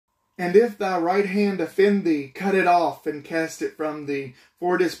And if thy right hand offend thee, cut it off and cast it from thee.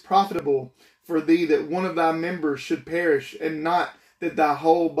 For it is profitable for thee that one of thy members should perish, and not that thy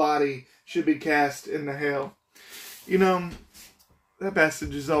whole body should be cast into hell. You know, that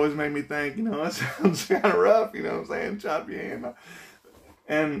passage has always made me think, that sounds kind of rough, what I'm saying? Chop your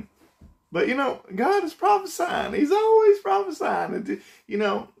hand. But, God is prophesying. He's always prophesying.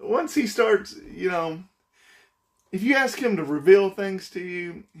 Once he starts, if you ask him to reveal things to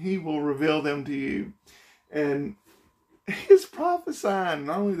you, he will reveal them to you. And he's prophesying.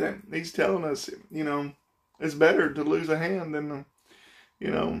 Not only that, he's telling us, it's better to lose a hand than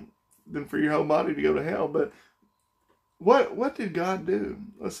for your whole body to go to hell. But what did God do?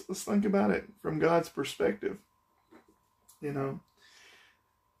 Let's think about it from God's perspective.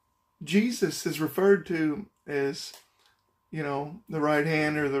 Jesus is referred to as, the right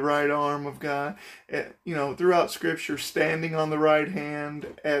hand or the right arm of God. Throughout Scripture, standing on the right hand,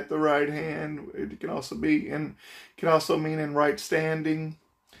 at the right hand. It can also mean in right standing.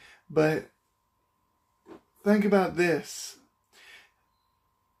 But think about this.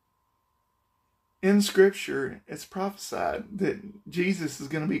 In Scripture, it's prophesied that Jesus is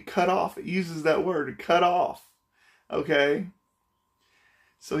going to be cut off. It uses that word, cut off. Okay?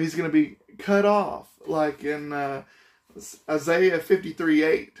 So he's going to be cut off, like in Isaiah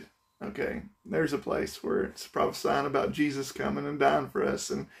 53:8. Okay, there's a place where it's prophesying about Jesus coming and dying for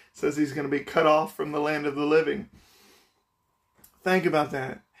us, and it says he's going to be cut off from the land of the living. Think about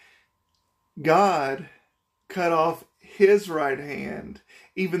that. God cut off his right hand,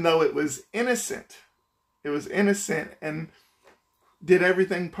 even though it was innocent. It was innocent and did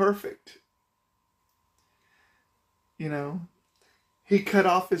everything perfect. He cut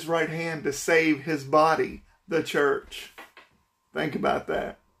off his right hand to save his body, the church. Think about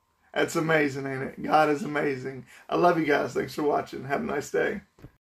that. That's amazing, ain't it? God is amazing. I love you guys. Thanks for watching. Have a nice day.